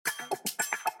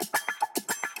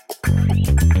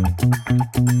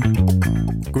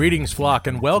Greetings, flock,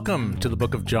 and welcome to the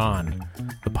Book of John,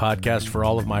 the podcast for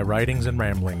all of my writings and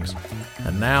ramblings.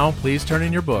 And now, please turn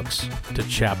in your books to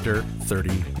chapter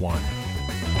 31.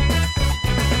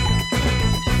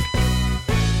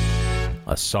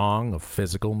 A Song of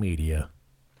Physical Media.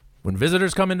 When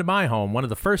visitors come into my home, one of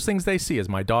the first things they see is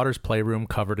my daughter's playroom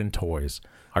covered in toys.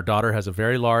 Our daughter has a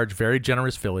very large, very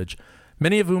generous village,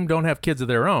 many of whom don't have kids of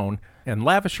their own, and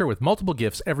lavish her with multiple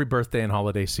gifts every birthday and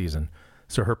holiday season.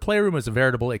 So her playroom is a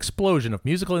veritable explosion of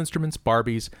musical instruments,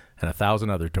 Barbies, and 1,000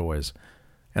 other toys.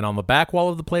 And on the back wall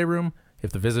of the playroom,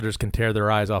 if the visitors can tear their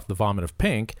eyes off the vomit of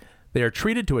pink, they are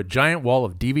treated to a giant wall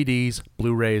of DVDs,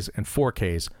 Blu-rays, and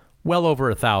 4Ks, well over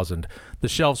 1,000. The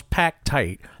shelves packed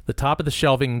tight, the top of the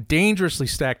shelving dangerously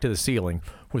stacked to the ceiling,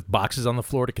 with boxes on the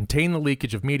floor to contain the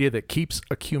leakage of media that keeps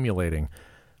accumulating.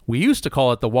 We used to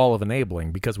call it the Wall of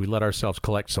Enabling because we let ourselves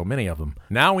collect so many of them.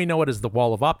 Now we know it as the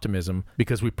Wall of Optimism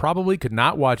because we probably could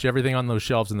not watch everything on those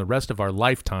shelves in the rest of our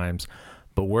lifetimes,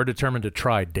 but we're determined to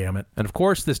try, damn it. And of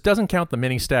course, this doesn't count the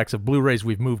many stacks of Blu-rays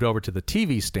we've moved over to the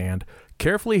TV stand,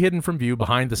 carefully hidden from view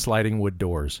behind the sliding wood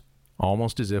doors.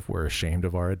 Almost as if we're ashamed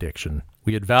of our addiction.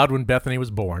 We had vowed when Bethany was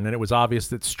born, and it was obvious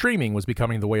that streaming was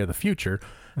becoming the way of the future,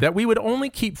 that we would only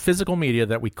keep physical media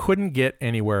that we couldn't get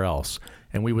anywhere else,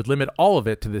 and we would limit all of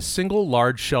it to this single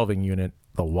large shelving unit,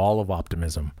 the Wall of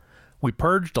Optimism. We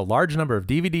purged a large number of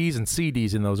DVDs and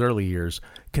CDs in those early years,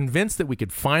 convinced that we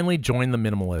could finally join the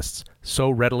minimalists.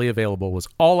 So readily available was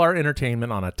all our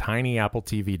entertainment on a tiny Apple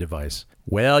TV device.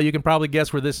 Well, you can probably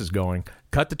guess where this is going.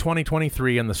 Cut to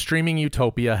 2023 and the streaming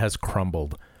utopia has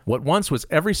crumbled. What once was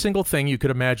every single thing you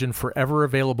could imagine forever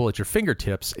available at your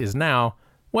fingertips is now,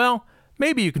 well,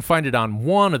 maybe you can find it on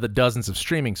one of the dozens of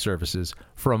streaming services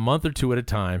for a month or two at a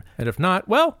time, and if not,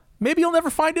 well, maybe you'll never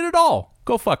find it at all.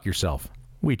 Go fuck yourself.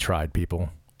 We tried, people.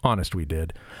 Honest, we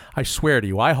did. I swear to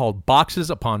you, I hauled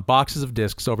boxes upon boxes of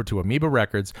discs over to Amoeba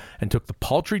Records and took the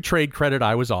paltry trade credit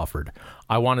I was offered.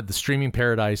 I wanted the streaming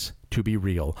paradise to be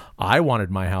real. I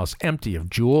wanted my house empty of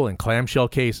jewel and clamshell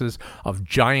cases, of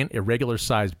giant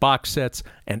irregular-sized box sets,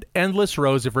 and endless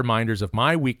rows of reminders of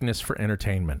my weakness for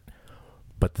entertainment.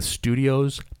 But the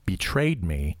studios betrayed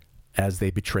me as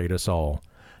they betrayed us all.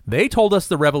 They told us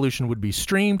the revolution would be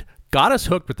streamed, got us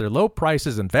hooked with their low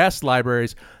prices and vast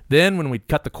libraries. Then, when we'd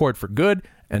cut the cord for good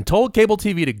and told cable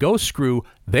TV to go screw,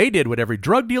 they did what every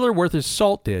drug dealer worth his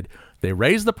salt did. They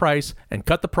raised the price and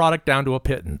cut the product down to a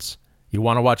pittance. You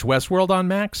want to watch Westworld on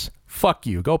Max? Fuck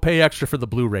you. Go pay extra for the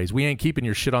Blu-rays. We ain't keeping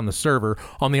your shit on the server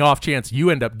on the off chance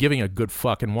you end up giving a good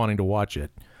fuck and wanting to watch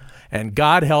it. And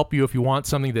God help you if you want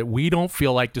something that we don't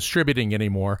feel like distributing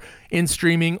anymore in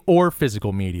streaming or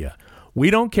physical media. We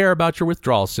don't care about your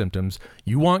withdrawal symptoms.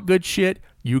 You want good shit,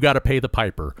 you got to pay the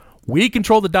piper. We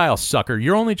control the dial, sucker.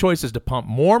 Your only choice is to pump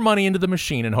more money into the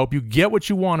machine and hope you get what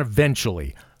you want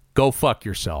eventually. Go fuck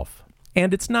yourself.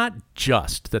 And it's not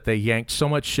just that they yanked so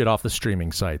much shit off the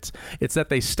streaming sites. It's that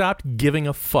they stopped giving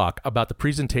a fuck about the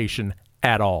presentation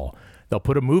at all. They'll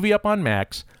put a movie up on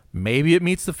Max. Maybe it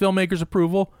meets the filmmaker's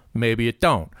approval. Maybe it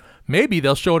don't. Maybe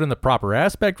they'll show it in the proper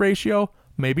aspect ratio.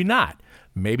 Maybe not.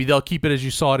 Maybe they'll keep it as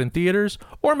you saw it in theaters,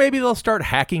 or maybe they'll start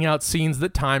hacking out scenes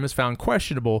that Time has found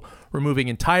questionable, removing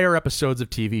entire episodes of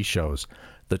TV shows.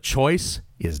 The choice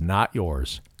is not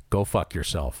yours. Go fuck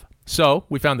yourself. So,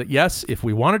 we found that yes, if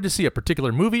we wanted to see a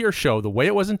particular movie or show the way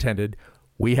it was intended,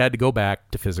 we had to go back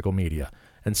to physical media.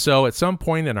 And so, at some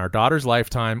point in our daughter's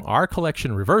lifetime, our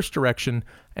collection reversed direction,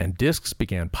 and discs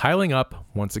began piling up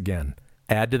once again.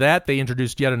 Add to that, they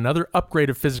introduced yet another upgrade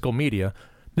of physical media,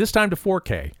 this time to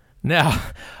 4K. Now,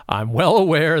 I'm well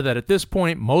aware that at this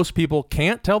point, most people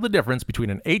can't tell the difference between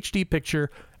an HD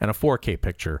picture and a 4K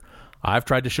picture. I've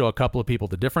tried to show a couple of people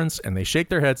the difference, and they shake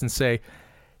their heads and say,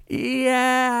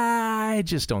 yeah, I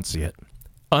just don't see it.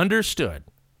 Understood.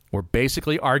 We're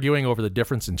basically arguing over the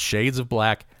difference in shades of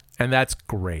black, and that's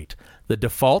great. The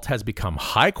default has become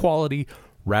high quality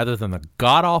rather than the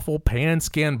god-awful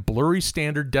pan-scan blurry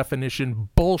standard definition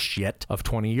bullshit of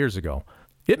 20 years ago.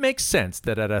 It makes sense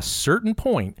that at a certain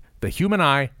point, the human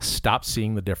eye stops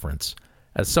seeing the difference.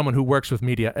 As someone who works with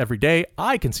media every day,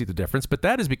 I can see the difference, but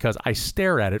that is because I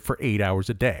stare at it for 8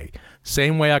 hours a day.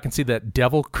 Same way I can see that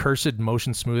devil-cursed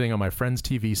motion smoothing on my friends'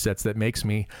 TV sets that makes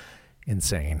me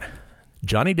insane.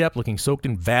 Johnny Depp looking soaked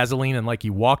in Vaseline and like he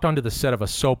walked onto the set of a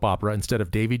soap opera instead of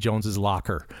Davy Jones's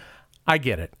locker. I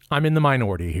get it. I'm in the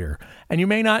minority here, and you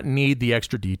may not need the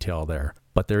extra detail there.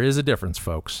 But there is a difference,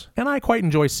 folks, and I quite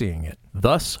enjoy seeing it.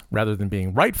 Thus, rather than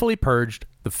being rightfully purged,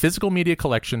 the physical media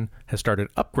collection has started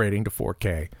upgrading to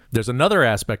 4K. There's another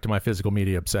aspect to my physical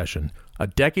media obsession. A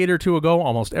decade or two ago,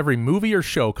 almost every movie or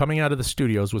show coming out of the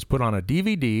studios was put on a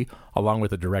DVD, along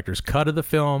with a director's cut of the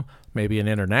film, maybe an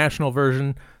international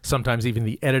version, sometimes even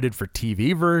the edited for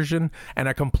TV version, and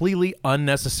a completely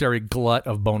unnecessary glut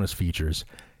of bonus features.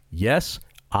 Yes,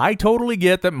 I totally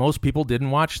get that most people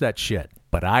didn't watch that shit,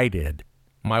 but I did.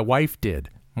 My wife did.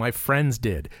 My friends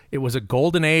did. It was a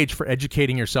golden age for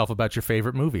educating yourself about your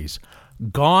favorite movies.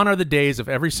 Gone are the days of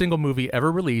every single movie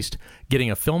ever released getting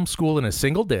a film school in a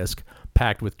single disc,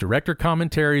 packed with director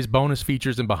commentaries, bonus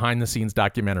features, and behind-the-scenes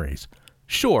documentaries.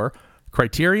 Sure,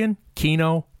 Criterion,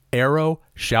 Kino, Arrow,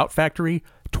 Shout Factory,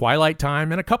 Twilight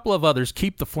Time, and a couple of others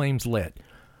keep the flames lit.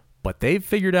 But they've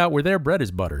figured out where their bread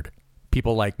is buttered.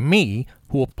 People like me,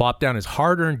 who will plop down his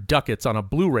hard-earned ducats on a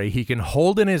Blu-ray he can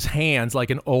hold in his hands like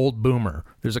an old boomer.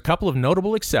 There's a couple of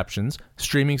notable exceptions,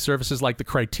 streaming services like the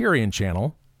Criterion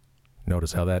Channel,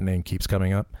 notice how that name keeps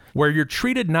coming up, where you're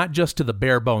treated not just to the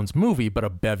bare-bones movie, but a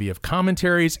bevy of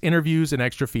commentaries, interviews, and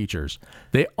extra features.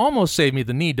 They almost save me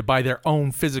the need to buy their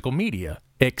own physical media.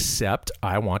 Except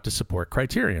I want to support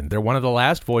Criterion. They're one of the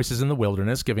last voices in the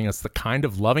wilderness, giving us the kind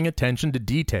of loving attention to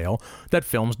detail that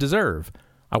films deserve.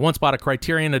 I once bought a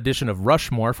Criterion edition of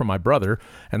Rushmore for my brother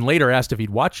and later asked if he'd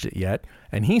watched it yet,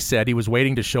 and he said he was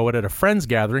waiting to show it at a friend's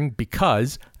gathering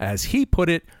because, as he put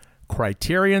it,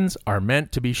 Criterions are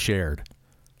meant to be shared.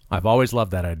 I've always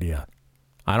loved that idea.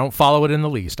 I don't follow it in the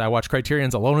least. I watch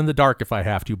Criterions alone in the dark if I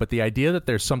have to, but the idea that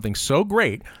there's something so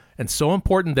great and so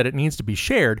important that it needs to be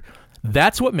shared,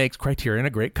 that's what makes Criterion a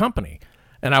great company.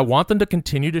 And I want them to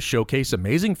continue to showcase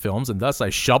amazing films, and thus I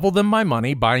shovel them my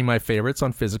money buying my favorites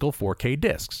on physical 4K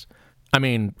discs. I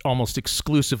mean, almost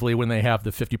exclusively when they have the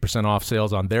 50% off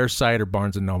sales on their site or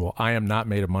Barnes & Noble. I am not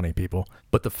made of money, people.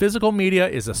 But the physical media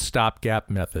is a stopgap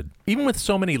method. Even with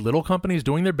so many little companies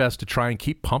doing their best to try and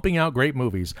keep pumping out great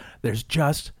movies, there's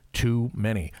just too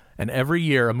many. And every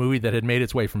year, a movie that had made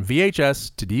its way from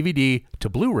VHS to DVD to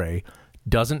Blu-ray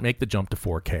doesn't make the jump to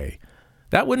 4K.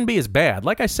 That wouldn't be as bad.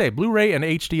 Like I say, Blu-ray and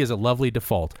HD is a lovely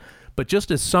default. But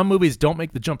just as some movies don't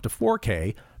make the jump to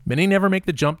 4K, many never make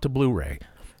the jump to Blu-ray.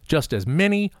 Just as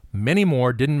many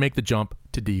more didn't make the jump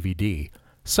to DVD.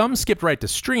 Some skipped right to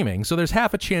streaming, so there's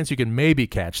half a chance you can maybe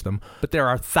catch them, but there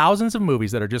are thousands of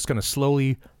movies that are just going to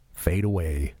slowly fade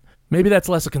away. Maybe that's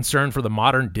less a concern for the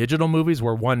modern digital movies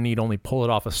where one need only pull it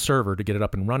off a server to get it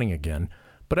up and running again.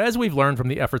 But as we've learned from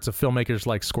the efforts of filmmakers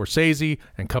like Scorsese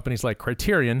and companies like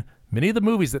Criterion, many of the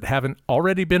movies that haven't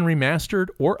already been remastered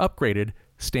or upgraded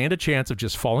stand a chance of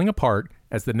just falling apart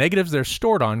as the negatives they're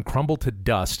stored on crumble to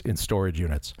dust in storage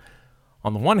units.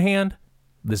 On the one hand,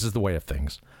 this is the way of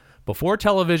things. Before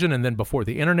television and then before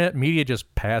the internet, media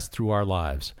just passed through our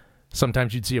lives.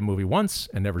 Sometimes you'd see a movie once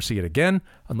and never see it again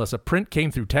unless a print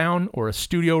came through town or a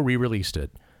studio re-released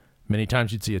it. Many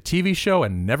times you'd see a TV show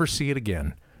and never see it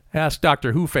again. Ask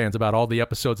Doctor Who fans about all the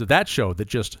episodes of that show that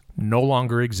just no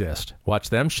longer exist. Watch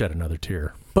them shed another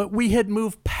tear. But we had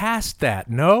moved past that,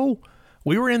 no?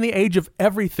 We were in the age of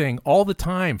everything, all the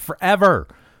time, forever.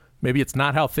 Maybe it's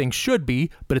not how things should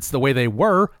be, but it's the way they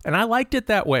were, and I liked it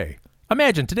that way.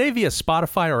 Imagine, today via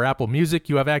Spotify or Apple Music,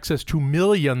 you have access to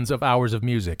millions of hours of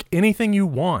music, anything you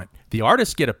want. The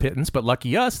artists get a pittance, but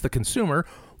lucky us, the consumer,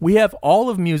 we have all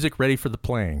of music ready for the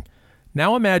playing.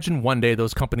 Now imagine one day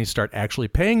those companies start actually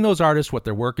paying those artists what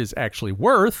their work is actually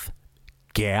worth,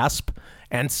 gasp,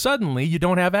 and suddenly you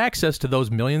don't have access to those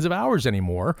millions of hours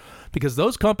anymore because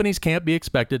those companies can't be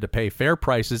expected to pay fair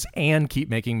prices and keep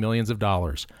making millions of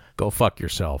dollars. Go fuck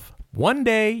yourself. One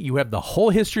day you have the whole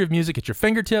history of music at your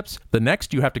fingertips, the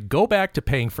next you have to go back to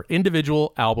paying for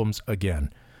individual albums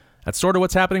again. That's sort of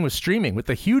what's happening with streaming, with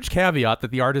the huge caveat that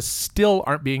the artists still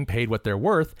aren't being paid what they're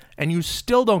worth, and you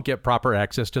still don't get proper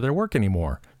access to their work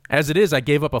anymore. As it is, I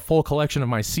gave up a full collection of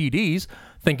my CDs,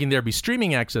 thinking there'd be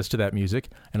streaming access to that music,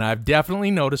 and I've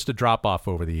definitely noticed a drop-off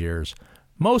over the years.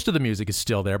 Most of the music is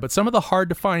still there, but some of the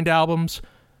hard-to-find albums,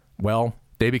 well,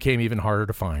 they became even harder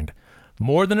to find.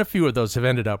 More than a few of those have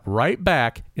ended up right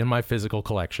back in my physical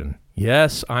collection.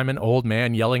 Yes, I'm an old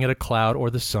man yelling at a cloud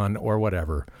or the sun or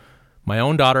whatever. My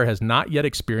own daughter has not yet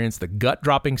experienced the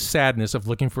gut-dropping sadness of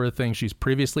looking for a thing she's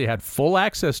previously had full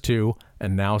access to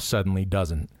and now suddenly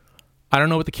doesn't. I don't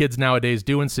know what the kids nowadays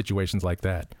do in situations like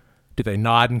that. Do they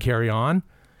nod and carry on?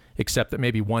 Except that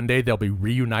maybe one day they'll be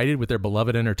reunited with their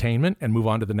beloved entertainment and move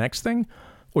on to the next thing?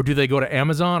 Or do they go to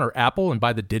Amazon or Apple and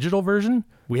buy the digital version?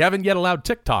 We haven't yet allowed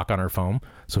TikTok on her phone,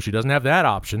 so she doesn't have that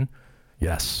option.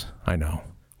 Yes, I know.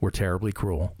 were terribly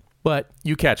cruel. But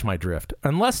you catch my drift.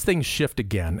 Unless things shift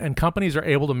again and companies are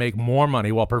able to make more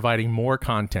money while providing more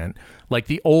content, like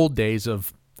the old days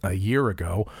of a year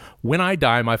ago, when I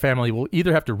die, my family will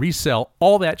either have to resell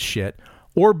all that shit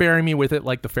or bury me with it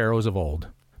like the pharaohs of old.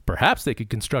 Perhaps they could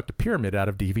construct a pyramid out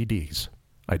of DVDs.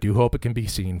 I do hope it can be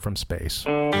seen from space.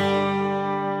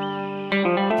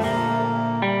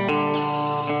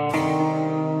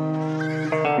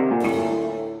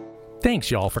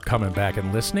 Thanks, y'all, for coming back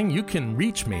and listening. You can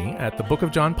reach me at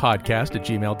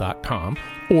thebookofjohnpodcast@gmail.com,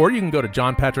 or you can go to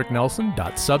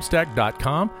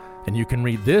johnpatricknelson.substack.com, and you can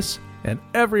read this and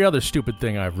every other stupid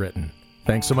thing I've written.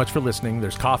 Thanks so much for listening.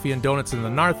 There's coffee and donuts in the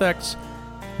narthex.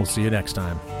 We'll see you next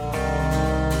time.